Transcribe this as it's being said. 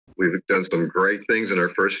We've done some great things in our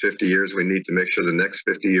first 50 years. We need to make sure the next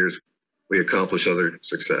 50 years we accomplish other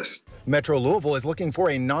success. Metro Louisville is looking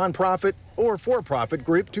for a nonprofit or for-profit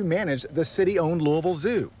group to manage the city-owned Louisville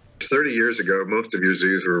Zoo. 30 years ago, most of your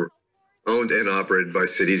zoos were owned and operated by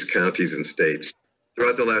cities, counties, and states.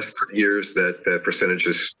 Throughout the last 30 years, that percentage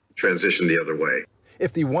has transitioned the other way.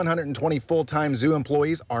 If the 120 full-time zoo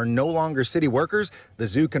employees are no longer city workers, the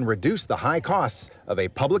zoo can reduce the high costs of a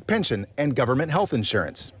public pension and government health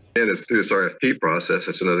insurance. And it's through this RFP process,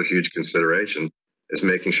 it's another huge consideration, is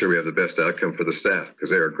making sure we have the best outcome for the staff, because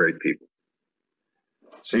they are great people.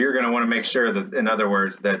 So you're going to want to make sure that, in other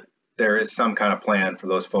words, that there is some kind of plan for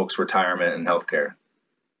those folks' retirement and health care.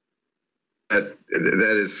 That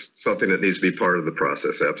is something that needs to be part of the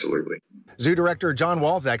process, absolutely. Zoo Director John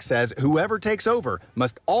Walczak says whoever takes over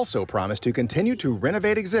must also promise to continue to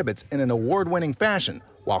renovate exhibits in an award-winning fashion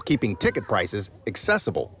while keeping ticket prices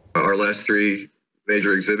accessible. Our last 3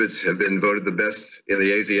 major exhibits have been voted the best in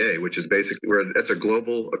the AZA, which is basically, that's a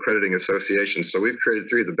global accrediting association. So we've created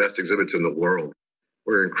 3 of the best exhibits in the world.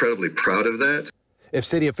 We're incredibly proud of that. If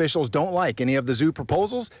city officials don't like any of the zoo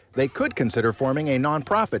proposals, they could consider forming a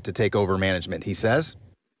nonprofit to take over management, he says.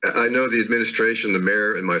 I know the administration, the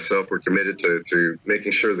mayor, and myself were committed to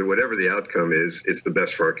making sure that whatever the outcome is, it's the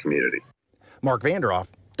best for our community. Mark Vanderoff,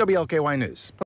 WLKY News.